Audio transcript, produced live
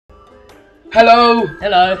Hello.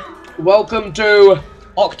 Hello. Welcome to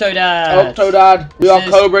Octodad. Octodad. We are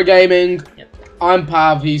Cobra Gaming. Yep. I'm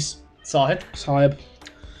Pav. He's Sahib.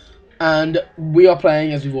 And we are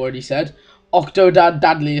playing, as we've already said, Octodad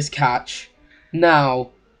Dadliest Catch. Now,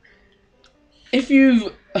 if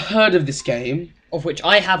you've heard of this game, of which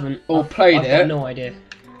I haven't, or played I've got it, no idea.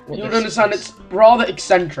 You'll understand it's rather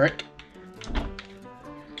eccentric.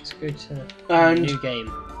 It's good to and new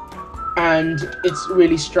game. And it's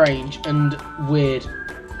really strange and weird.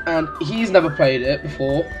 And he's never played it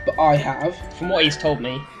before, but I have. From what he's told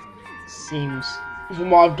me, seems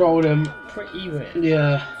From what I've told him, pretty weird.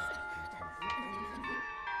 yeah.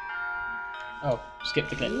 Oh, skip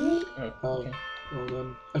the clip. Oh, okay. Well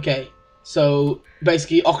done. Okay, so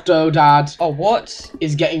basically Octodad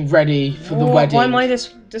is getting ready for the wedding. Why am I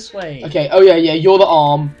this way? Okay, oh yeah, you're the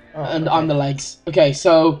arm, and I'm the legs. Okay,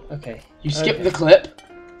 so you skip the clip.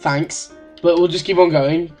 Thanks, but we'll just keep on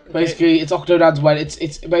going. Basically, it's Octodad's wedding.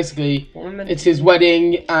 It's basically it's his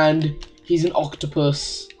wedding, and he's an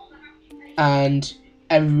octopus, and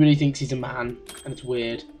everybody thinks he's a man, and it's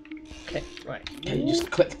weird. Okay, right. Okay, you just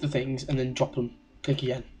click the things and then drop them. Click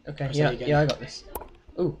again. Okay, Press yeah, again. yeah, I got this.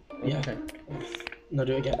 Ooh, yeah. Okay. No,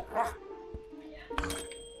 do it again.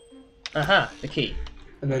 Aha, the key.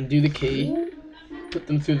 And then do the key. Put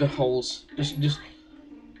them through the holes. Just.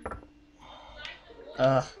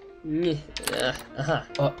 Aha.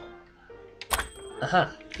 Up.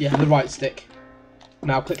 Aha. Yeah, the right stick.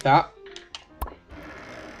 Now click that.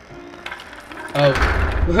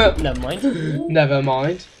 Oh. Never mind. Never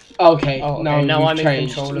mind. Okay. Oh, okay. Now I'm changed. in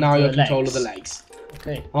control of now you're in the control of legs. the legs.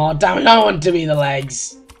 Okay. Oh damn it! I want to be the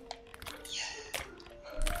legs.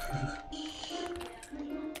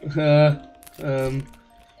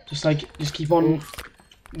 Just keep on.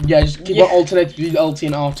 Yeah, just keep on alternating between LT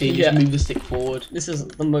and RT and just move the stick forward. This is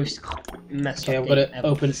the most messed up I've got it ever.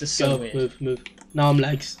 open. This is so weird. Move. Now I'm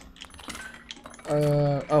legs.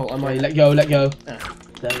 Oh, am I? Let go. There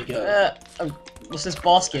we go. What's this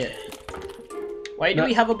basket? Why do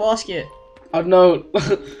we have a basket? I don't know.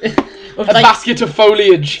 A like, basket of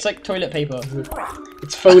foliage. It's like toilet paper.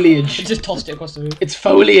 It's foliage. I just tossed it across the room. It's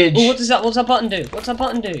foliage. Oh, what does that? What's that button do? What's that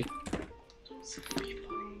button do?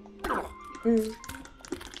 I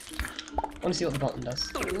want to see what the button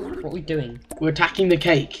does. What are we doing? We're attacking the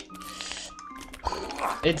cake.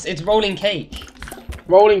 It's rolling cake.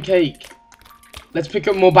 Rolling cake. Let's pick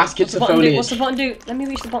up more baskets of foliage. What's the button do? Let me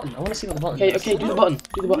reach the button. I want to see what the button does. Okay, do the button.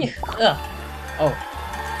 Do the button. Oh.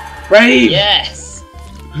 Brave! Yes!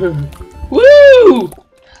 Woo!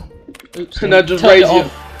 Oops. And then just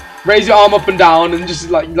raise your arm up and down and just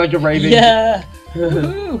like you're raving. Yeah!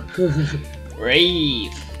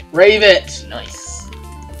 Rave. Rave it! Nice.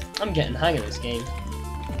 I'm getting the hang of this game.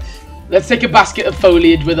 Let's take a basket of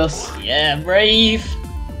foliage with us. Yeah, brave.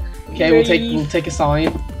 Okay, brave. we'll take a sign.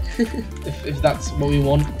 if that's what we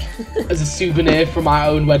want. As a souvenir from our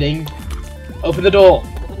own wedding. Open the door.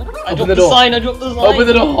 I dropped the sign. Open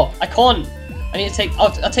the door. I can't. I need to take.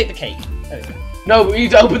 I'll take the cake. There we go. No, we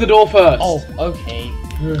need to open the door first. Oh, okay.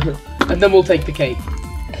 And then we'll take the cake.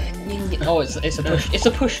 Oh, it's a push. It's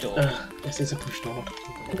a push door. This is a push door.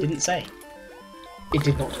 It didn't say. It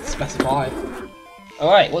did not specify. All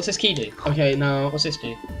right. What's this key do? Okay, now. What's this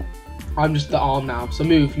do? I'm just the arm now. So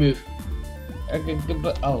move.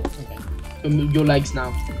 Oh, okay. Move your legs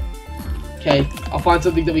now. Okay, I'll find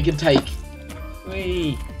something that we can take.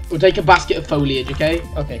 Whee. We'll take a basket of foliage, okay?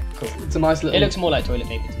 Okay, cool. It's a nice little... It looks more like toilet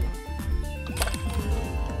paper to me.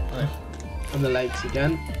 Right. And the legs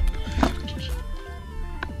again.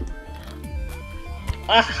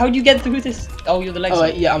 How do you get through this? Oh, you're the legs. Oh,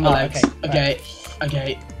 wait, yeah, I'm the legs. Okay.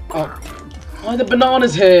 Okay. Oh. Why are the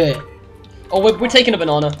bananas here? Oh, we're taking a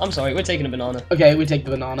banana. I'm sorry, we're taking a banana. Okay, we take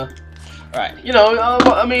the banana. Right. You know,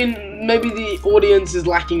 I mean, maybe the audience is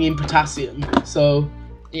lacking in potassium, so...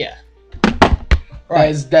 Yeah.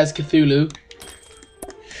 Right. There's Cthulhu.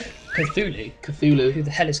 Cthulhu? Who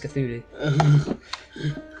the hell is Cthulhu?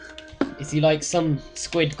 Is he like some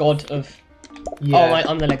squid god of... Yeah. Oh,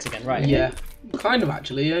 I'm the legs again, right. Yeah. Kind of,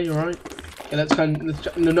 actually, yeah, you're right. Okay, let's throw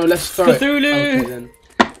Cthulhu! it. Okay, then.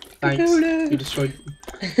 Thanks. Cthulhu! You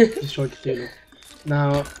destroyed Cthulhu.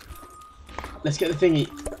 Now, let's get the thingy.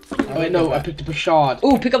 Oh wait, no, I picked up a shard.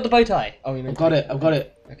 Oh, pick up the bow tie. Oh, you meant I've got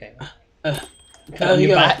it. Okay. There you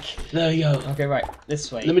go. Back. There you go. Okay, right.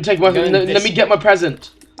 This way. Let me take my. Let me get my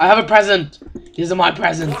present. I have a present. These are my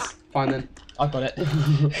presents. Fine then. I've got it.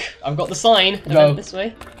 I've got the sign. Go this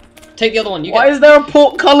way. Take the other one. Why is there a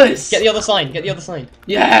portcullis? Get the other sign. Get the other sign.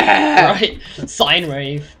 Yeah. Right. Sign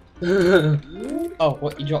rave. Oh,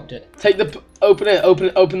 what? You dropped it. Take the. Open it.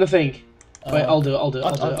 Open the thing. Wait, I'll do it.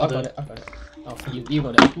 I've got it. Oh, you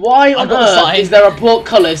got it. Why on earth is there a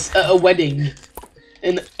portcullis at a wedding?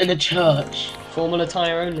 In a church? Formal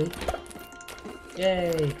attire only.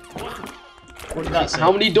 Yay. What did that say?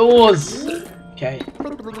 How many doors? Okay.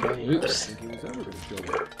 Oops.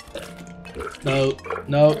 No.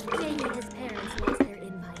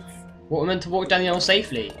 What, we're meant to walk down the aisle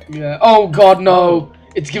safely? Yeah. Oh god, no.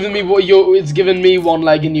 It's giving me it's giving me one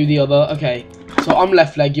leg and you the other. Okay. So I'm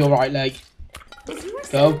left leg, you're right leg.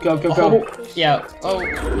 Go. Oh, yeah. Oh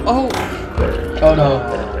no.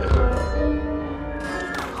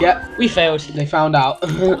 Yeah. We failed. They found out.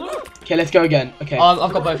 Okay, let's go again. Okay.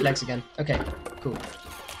 I've got both legs again. Okay, cool.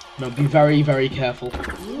 No, be very, very careful.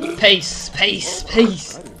 Pace.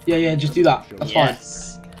 Yeah, just do that. That's fine.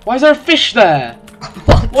 Yes. Why is there a fish there?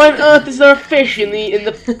 What? Why on earth is there a fish in the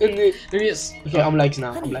Maybe it's... Okay, I'm legs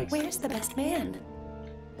now. Honey, I'm legs. where's the best man?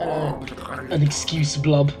 An excuse,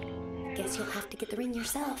 blub. Guess you'll have to get the ring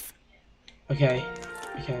yourself. Okay.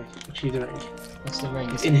 Achieve the ring. What's the ring?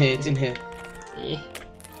 It's in here. It's in here. Yeah.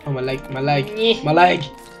 Oh, my leg. Yeah. My leg.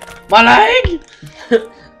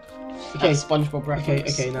 Okay. SpongeBob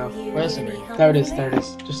reference. Okay. Now. Where's the ring? There it is.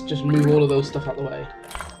 Just move all of those stuff out the way.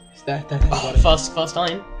 It's there. Got it. First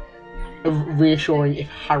time. A reassuring, if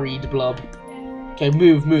harried, blub. Okay,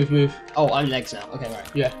 move. Oh, I'm legs now. Okay, right.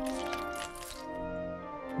 Yeah.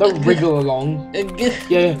 Don't wriggle along.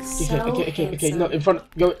 Yeah. So Okay. No, in front.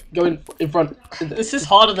 Go in front. This is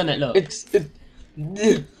harder than it looks.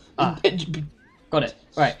 Got it.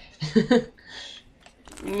 Right.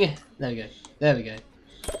 Yeah, there we go. There we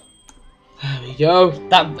go.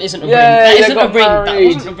 That isn't a ring. Yay, That isn't they a got ring. That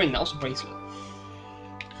married. wasn't a ring. That was a bracelet.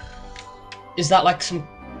 Is that like some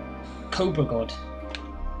Cobra God?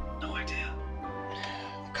 No idea.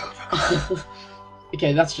 Cobra God.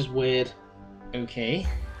 Okay, that's just weird. Okay.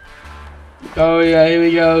 Oh yeah, here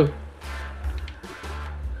we go.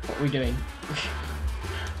 What are we doing?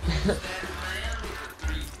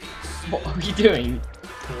 What are we doing?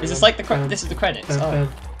 Is this like the this is the credits?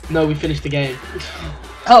 Oh. No, we finished the game.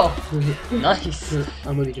 Oh, nice.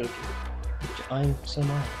 I'm only joking. I'm so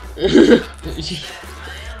mad.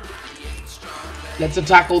 Let's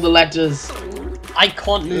attack all the letters. I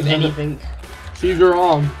can't move anything. Use your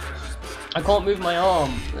arm. I can't move my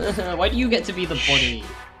arm. Why do you get to be the body?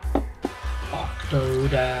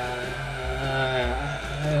 Octodad.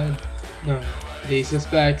 No, he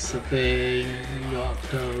suspects a thing.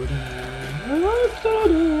 Octodad.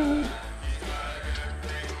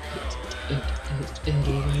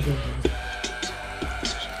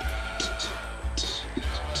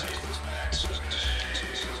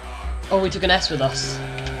 Oh, we took an S with us.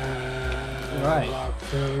 Right.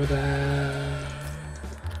 Octodad.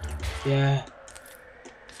 Yeah.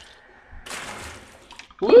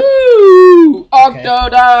 Woo!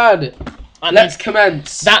 Octodad! Let's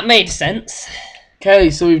commence. That made sense. Okay,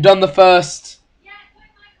 so we've done the first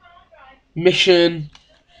mission.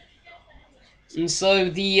 And so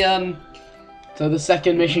the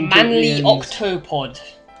second mission. manly octopod.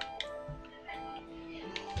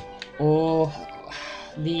 Or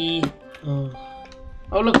the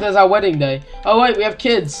Oh look, there's our wedding day. Oh wait, we have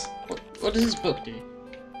kids. what does this book do?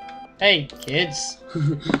 Hey kids.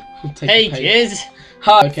 Take Hey the page. kids.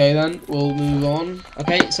 Hi. Okay then, we'll move on.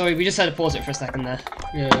 Okay, sorry, we just had to pause it for a second there.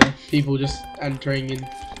 Yeah, people just entering in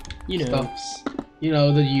You know. stuffs. You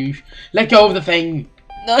know, the usual. Let go of the thing.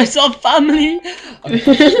 No, it's our family.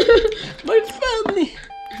 Okay. My family.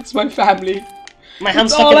 It's my family. My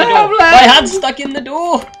hand's It's stuck in all the I door. have My left. hand's stuck in the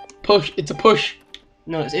door. Push. It's a push.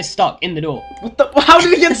 No, it's stuck in the door. What the? How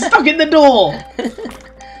did it get stuck in the door?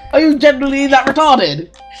 Are you generally that retarded?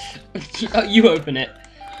 You open it.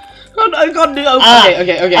 Oh, no, I can't do. Oh, Ah,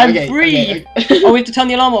 okay. I'm okay, free. okay. Oh, we have to turn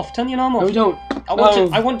the alarm off. Turn the alarm off. No, we don't. I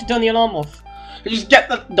want to turn the alarm off. Just get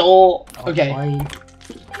the door. Oh, Okay. fine.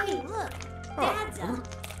 Hey, look, Dad's up.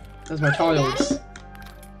 That's my child's.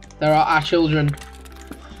 There are our children.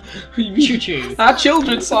 Choo choo. Our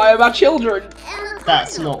children, sire. Our children.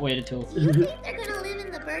 That's not weird at all. They're gonna live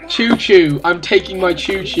in the birdhouse. Choo choo. I'm taking my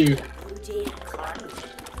choo choo.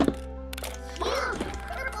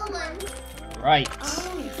 Purple ones. Right.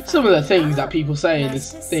 Some of the things that people say in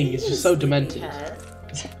this thing is just so demented.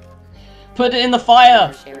 Put it in the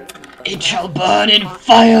fire. It shall burn in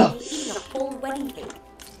fire. Eating a whole wedding cake.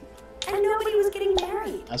 And nobody was getting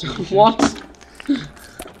married. That's What?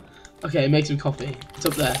 Okay, make some coffee. It's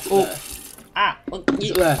up there. It's up there. Ah.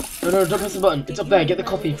 It's up there. No, don't press the button. It's up there. Get the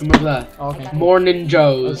coffee from over there. Okay. Morning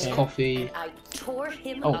Joe's Okay. coffee. I tore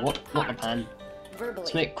him Oh, up what? Not the pan. verbally.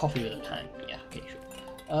 Let's make coffee with a pan. Yeah. Okay.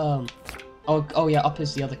 Sure. Oh yeah. Up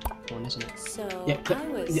is the other one, isn't it? So Yeah, I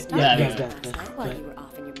was yeah, stuck yeah, here yeah, last night while you were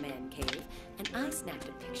off in your man cave, and I snapped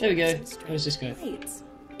a picture. There we go. of some Where does this go? strange lights.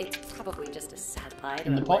 It's probably just a satellite.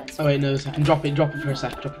 In the or pot? lens Oh wait, no, a second. Drop it for a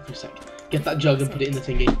sec. Get that jug and put it in the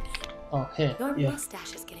thingy. Oh, here. Your Yeah.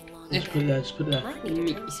 mustache is getting longer. Just put it there. Just put it there. Might need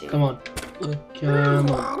to trim soon. Come on. Come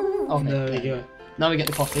on. Okay, There we go. Now we get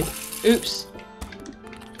the coffee. Oops.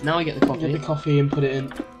 Now we get the coffee. Get the coffee and put it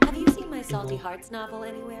in. Have you seen my Salty Hearts novel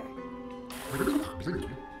anywhere?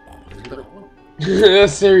 A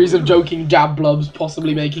series of joking jab blubs,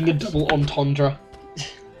 possibly making a double entendre.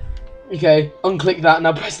 Okay, unclick that,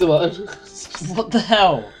 now press the button. What the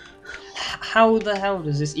hell? How the hell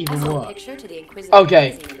does this even work?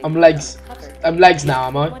 Okay, I'm legs. I'm legs now,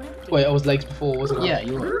 am I? Wait, I was legs before, wasn't I? Yeah,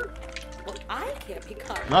 you were. I can't be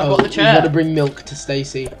caught. I've got the You gotta chair. bring milk to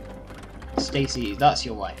Stacy. Stacy, that's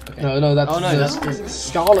your wife. Okay. No, that's, Oh, no, that's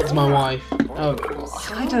Scarlett's my wife. Oh,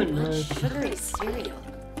 I don't know. Sugary cereal.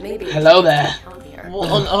 Maybe Hello there. healthier. What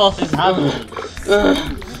on earth is happening?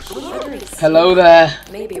 Sugary Hello there.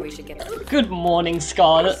 Maybe we should get Good morning,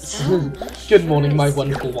 Scarlett. Good morning, my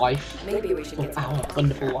wonderful wife. Maybe we should get Our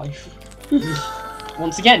wonderful wife.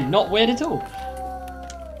 Once again, not weird at all.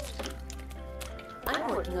 I'm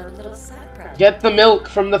working on a little side project. Get the milk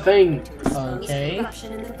from the thing. Okay.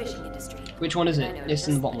 Corruption in the fishing industry. Which one is it? It's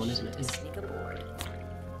in the bottom one, isn't it? Sneak aboard.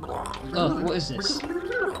 Oh, what is this?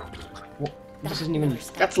 What? This isn't even.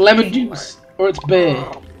 That's lemon juice. Or it's beer.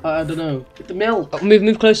 I don't know. Get the milk. Oh,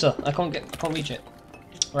 move closer. I can't reach it.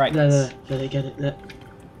 Right. There, get it. There.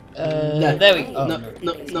 There we go. Oh,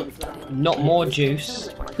 No. no. Not more juice.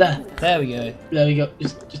 There. There we go. There we go.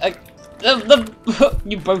 Just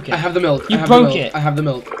You broke it. I have the milk. You I have broke the milk. it. I have the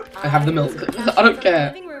milk. I have the milk. I don't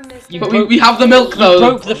care. You But broke, we have the milk though. you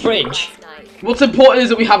broke the fridge. What's important is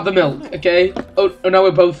that we have the milk, okay? Oh, now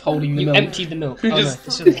we're both holding the You milk. emptied the milk. We Oh,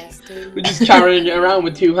 just- no, this is- We're just carrying it around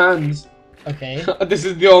with 2 hands. Okay. This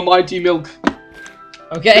is the almighty milk.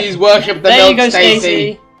 Okay. Please worship the There milk, you go, Stacey.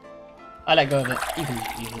 Stacey. I let go of it. You can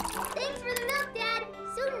use it. Thanks for the milk, Dad.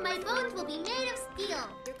 Soon my bones will be made of steel.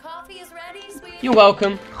 Your coffee is ready, sweetie. You're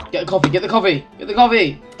welcome. Get the coffee. Get the coffee. Get the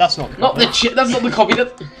coffee. That's not. Not the chip. That's not the coffee.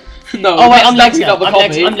 That's no. Oh wait, that's I'm legs definitely now. not the I'm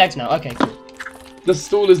coffee. legs now. Okay, cool. The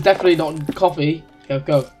stool is definitely not coffee.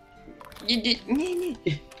 Go.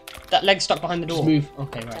 That leg's stuck behind the door. Just move.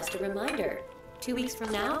 Okay, right. Just a reminder. 2 weeks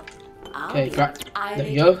from now, Okay, correct. I There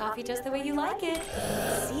make you your go. coffee just the way you like it.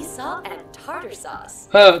 Sea salt and tartar sauce.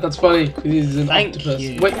 That's funny. This is an Thank octopus.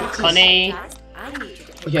 you. Wait. Honey. Guys, I need you to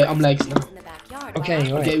take Okay, I'm legs now. in the backyard Okay, while I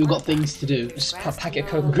alright. Okay, we've got things to do. Just put a packet of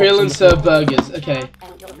Coke. Grill and serve burgers. Okay,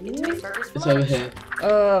 and you'll get to make burgers for it's over lunch. here.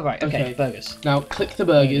 Right. Okay. Okay. Burgers. Now click the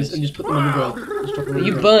burgers and just put them on the grill. Just drop them Are on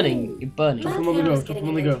you the grill. burning? You're burning. Drop them My on the grill. hair is Drop them getting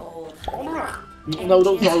on the a bit grill. old. No,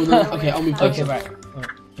 don't throw them. Okay, I'll move Okay, closer. right.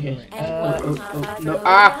 Okay. And Oh, one no. $5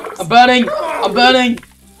 Ah! bill. I'm burning! I'm burning!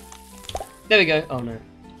 There we go. Oh no.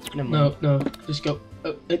 Never mind. No. Just go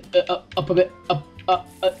up a bit. Up.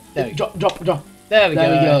 There we Drop. There we There go. we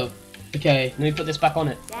go. Okay. Let me put this back on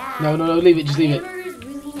it. Dad, No. Leave it. Just leave it. hamburgers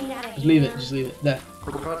really made out of Just leave it. ham. Just leave it. There.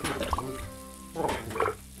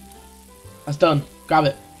 That's done. Grab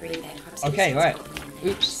it. 3 bankruptcies. Okay, right. and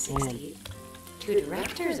Oops. 60. 2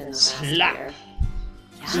 directors in the last Slap. year.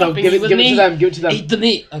 No, Slapping give you it with to me. them. Give it to them. Eat the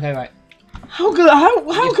meat. Okay, right. How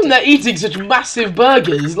come they're eating such massive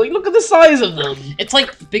burgers? Like, look at the size of them. It's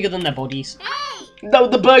like bigger than their bodies. No,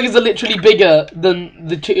 the burgers are literally bigger than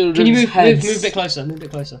the children's Can you move heads. a bit closer? Move a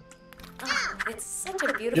bit closer. Ah, it's such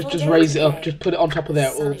a beautiful Just day raise it up. today. Just put it on top of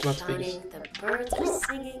there The sun is automatically. shining, the birds are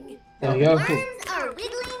singing. There we go. Worms are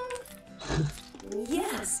wiggling.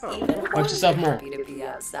 Yes, even Watch worms yourself are more. happy to be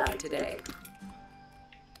outside today.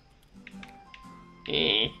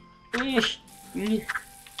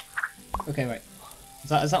 Okay, right. Is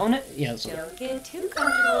that on it? Yeah, that's on it. Don't get too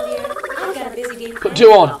comfortable here. I've got a busy day. Put planned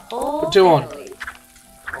 2 on. for the whole Put 2 on. family.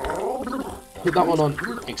 Put that one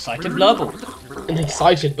on. Excited blubble. An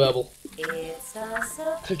excited burble. It's a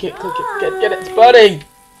surprise. Click it. Get it. It's burning.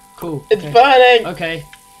 Cool. It's okay. burning. Okay.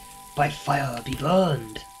 By fire be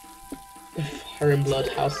burned. Fire and blood,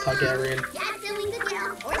 House Targaryen. Dad said we could get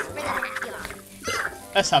a horse for the backyard.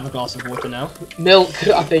 Let's have a glass of water now. Milk,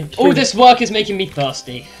 I think. All this work is making me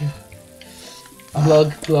thirsty.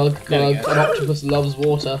 Glug. There we go. An octopus loves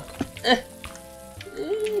water.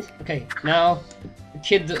 Okay, now the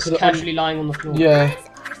kid that's Put it casually lying on the floor. Yeah. Worms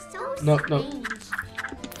are so No. strange.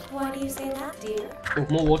 Why do you say that, dear? Oh,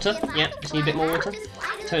 more water? If I Yeah, just need a bit more water. just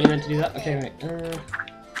fly to the Totally meant to do that. Okay, right.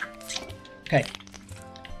 Okay.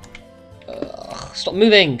 Stop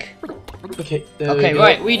moving. Okay. There Okay, we go.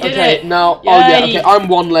 right, we did okay, it. now. Oh yeah. Yay. Okay, I'm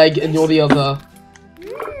one leg and you're the other.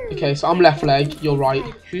 Okay, so I'm left leg. You're right.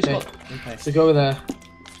 Who's Okay. got? Okay. So go over there.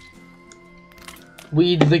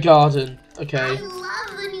 Weed the garden. I Okay. love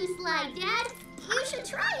the new fly, Dad. You should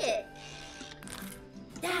try it.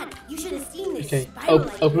 Dad, you should have seen this. Okay,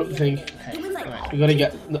 spiral open up the thing. It was like We gotta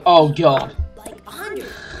get. Oh god. like 100.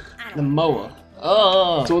 The mower.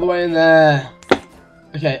 Oh. It's all the way in there.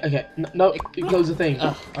 Okay. No, you close the thing.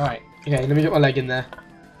 Oh, alright. Okay, let me get my leg in there.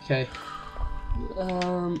 Okay.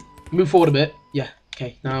 Move forward a bit. Yeah.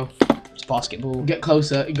 Okay. Now. It's basketball. Get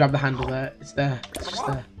closer. You grab the handle there. It's there. It's just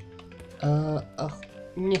there. Yeah. Ow,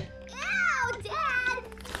 Dad!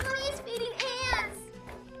 Mommy is feeding ants.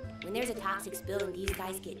 When there's a toxic spill and these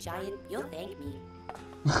guys get giant, you'll thank me.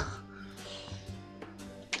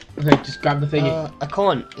 Okay, just grab the thingy. I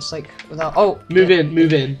can't. It's like without. Oh. Move in a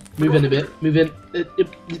bit. Move in.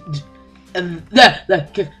 And there.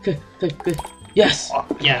 Yes. Oh,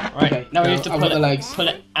 yeah. Right. Okay, now we now have to I've pull got the legs. Pull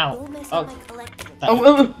it out. Don't mess Oh. up my collectibles. That,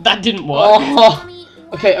 Oh. that didn't work. Oh. Mommy,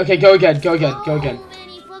 Okay. Go again. so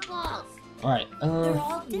many footballs. Alright. They're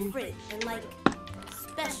all different and like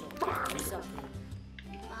special or something.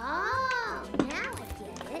 Oh, now I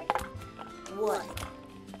get it. What?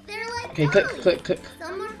 They're like Okay. dollies. Click.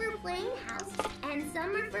 Some are for playing house, and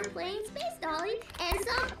some are for playing space dolly, and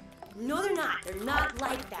some. No, they're not. They're not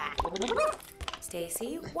like that.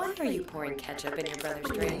 Stacy, why are you pouring ketchup in your brother's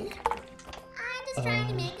drink? I'm just trying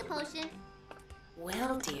to make a potion.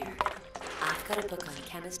 Well, dear, I've got a book on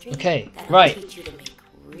chemistry Okay, that'll right. teach you to make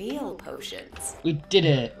real potions. We did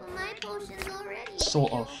it. Well, my potion's already.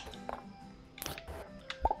 Sort of.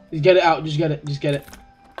 Just get it out. Just get it.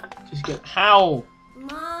 How?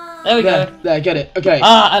 Mom. There we go. There. Get it. Okay.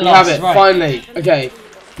 Ah, at You last, have it. right. Finally. Okay.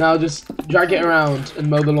 Now just drag it around and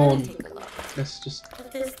mow the lawn. Take a look. Let's just.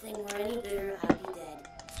 If this thing were any bigger, I'd be dead.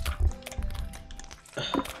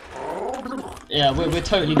 Yeah, we're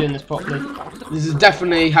totally doing this properly. This is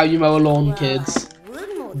definitely how you mow a lawn, kids. I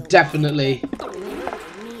would mow the Definitely. lawn. Me,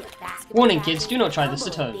 a basketball Warning, bat, kids, do not try this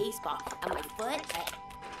at elbow, home. baseball, and my foot,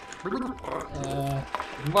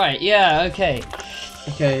 Right, yeah, okay.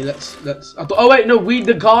 Okay. Let's. Oh wait, no. Weed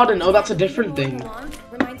the garden. Oh, that's a different thing. Mom,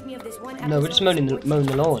 reminds me of this one No, we're just mowing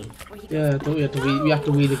the lawn. Yeah. I thought we had to weed. We have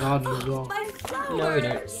to weed the garden as well. No, we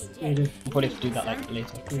don't. Yeah, we do. We'll probably have to do that like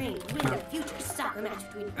later. Train to win the future soccer match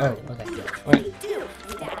between Oh, Earth okay. and Venus. Right. Me too.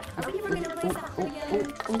 Hey, Dad, are we ever gonna play soccer again?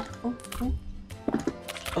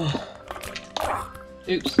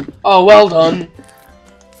 Oops. Oh, well done.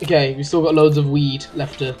 Okay, we still got loads of weed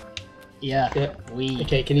left to. Yeah. Yeah. We.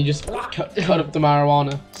 Okay, can you just cut up the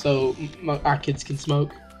marijuana so our kids can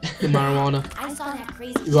smoke the marijuana? I saw that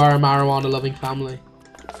crazy. You are a marijuana-loving family.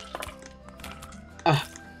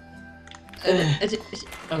 Is it?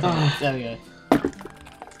 Okay, there we go.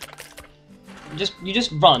 You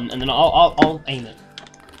just run and then I'll aim it.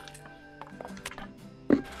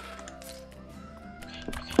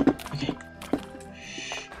 Okay.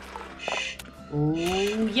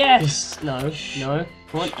 Ooh, yes. No.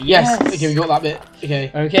 Come on. Yes. Okay, we got that bit. Okay.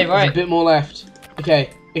 Okay, There's right. a bit more left. Okay.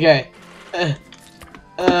 Okay.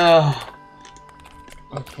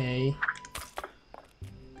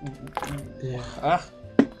 Yeah.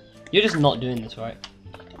 You're just not doing this right.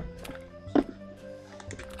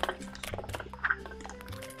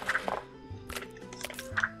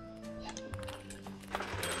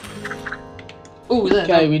 Ooh, there.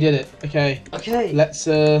 Okay, we did it. Okay. Okay. Let's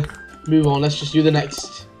move on. Let's just do the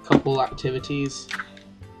next couple activities.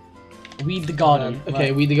 Weed the garden. Okay,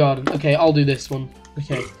 right. weed the garden. Okay, I'll do this one.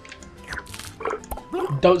 Okay.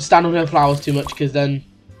 Don't stand on her flowers too much, because then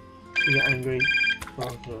you get angry.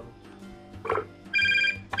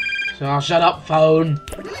 So I'll shut up, phone.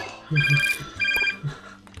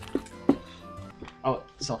 Oh,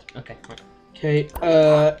 soft. Okay. Right. Okay.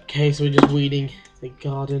 Okay. So we're just weeding the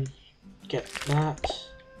garden. Get that.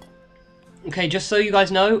 Okay, just so you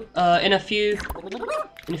guys know, in a few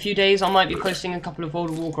days I might be posting a couple of World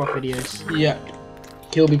of Warcraft videos. Yeah.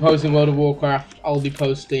 He'll be posting World of Warcraft. I'll be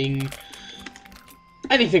posting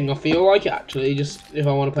anything I feel like, actually. Just if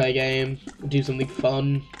I want to play a game, do something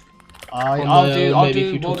fun. I'll do maybe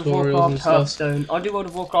a few World of tutorials and Warcraft stuff. Hearthstone. I'll do World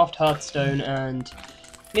of Warcraft Hearthstone and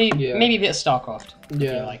maybe Yeah. maybe a bit of StarCraft. If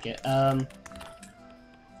Yeah. you like it. A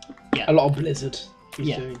lot of Blizzard. He's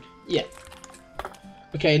Yeah. doing. Yeah.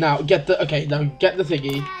 Okay, now get the thingy. Dad,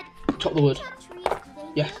 Chop the wood. chop trees today.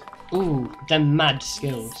 Yes. Ooh, them mad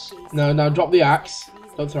skills. No, now drop the axe.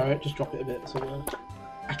 Don't throw it. Just drop it a bit somewhere.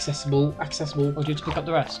 Accessible. Or do you have to pick up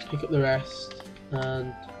the rest? Pick up the rest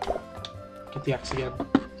and get the axe again.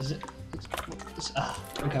 Is it?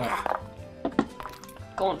 Okay. Right.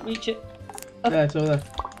 Go on, reach it. There, it's over there.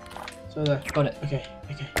 It's over there. Got it. Okay.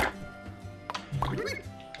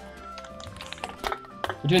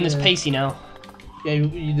 We're doing this pacey now. Yeah,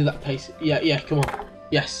 you do that pace. Yeah, come on.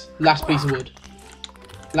 Yes, last piece of wood.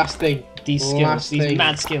 Last thing. These skills, these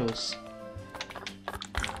mad skills.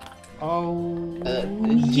 Oh,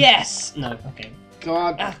 yes! No, okay.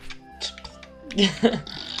 God. Ah.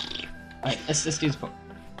 Right, let's do this part.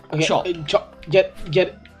 Okay, Chop. Get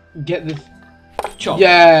this. Chop.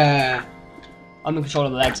 Yeah. I'm in control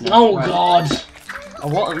of the legs now. Oh right. God. Oh,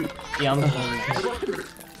 what? Yeah, I'm in control of the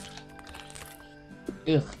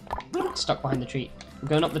legs. Ugh. Stuck behind the tree. We're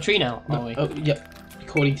going up the tree now, are we? Oh, yeah.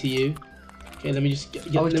 According to you. Okay, let me just get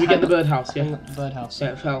Oh, let me get the birdhouse. Yeah. The birdhouse.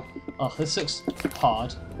 Yeah, it fell. Oh, this looks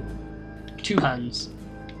hard. 2 hands.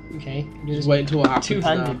 Okay. Just wait until what happens.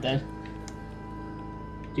 2-handed then.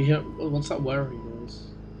 Do you hear? What's that whirring noise?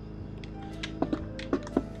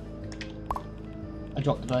 I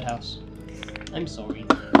dropped the birdhouse. I'm sorry.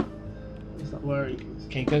 What's that whirring?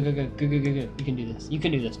 Okay, go. You can do this. You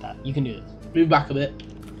can do this, Pat. You can do this. Move back a bit.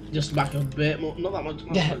 Just back a bit more. Not that much.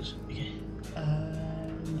 Not that much. Okay.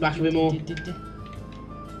 Back a bit more.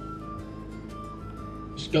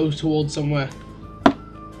 Just go towards somewhere.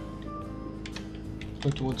 Go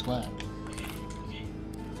towards where?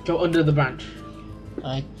 Go under the branch.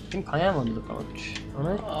 I think I am under the branch,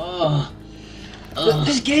 aren't I? Oh.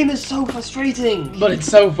 This game is so frustrating! But it's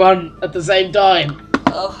so fun at the same time.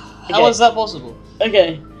 How is that possible?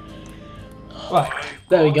 Okay. Right.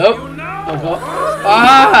 There we go. Oh God.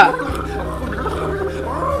 Ah!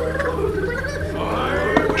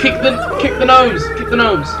 Kick the nose. Kick the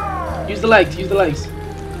nose. Use the legs. Use the legs.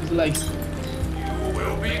 Use the legs. You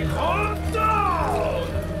will be called down.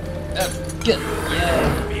 Good.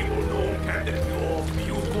 Yeah. People don't care that your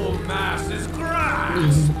beautiful mass is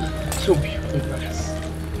grass. So beautiful, guys.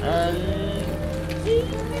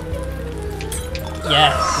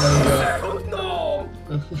 Yes.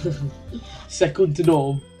 Second to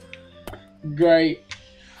norm. Great.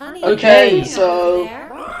 Honey, Okay, you so- there?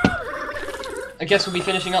 I guess we'll be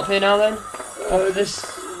finishing up here now then. Just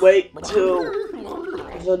wait till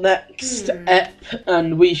the next ep,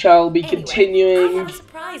 and we shall be Anyway, I continuing have a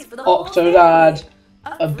surprise for the whole Octodad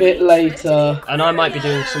family. a bit free trip to later. And I might be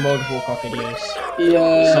doing some World of Warcraft videos.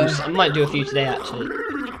 Yeah. I might do a few today actually.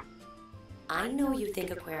 I know you think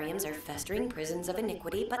aquariums are festering prisons of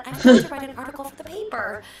iniquity, but I'm going to write an article for the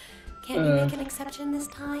paper. Can't you make an exception this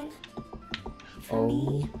time? For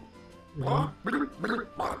me?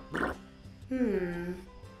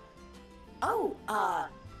 Oh,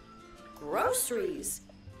 groceries.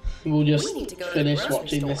 We'll just We need to go to the finish grocery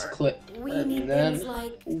watching this store. clip, We and need then things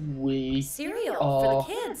like we cereal are for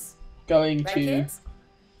the kids. going Right, to kids?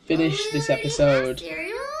 finish this episode.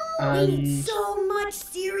 Cereal? We need And so much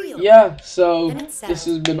cereal. yeah, so And it's this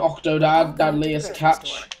sad. has been Octodad, I'll go to the Dadliest grocery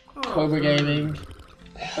Catch, store. Cobra Gaming,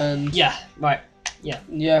 and Yeah, right.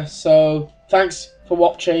 yeah, so thanks for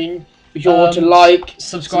watching. Be sure to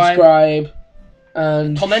subscribe,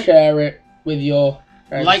 and comment, share it with your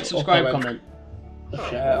friends. like, or subscribe, comment.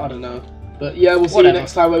 Share, I don't know. But yeah, we'll see Whatever. you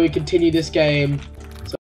next time where we continue this game.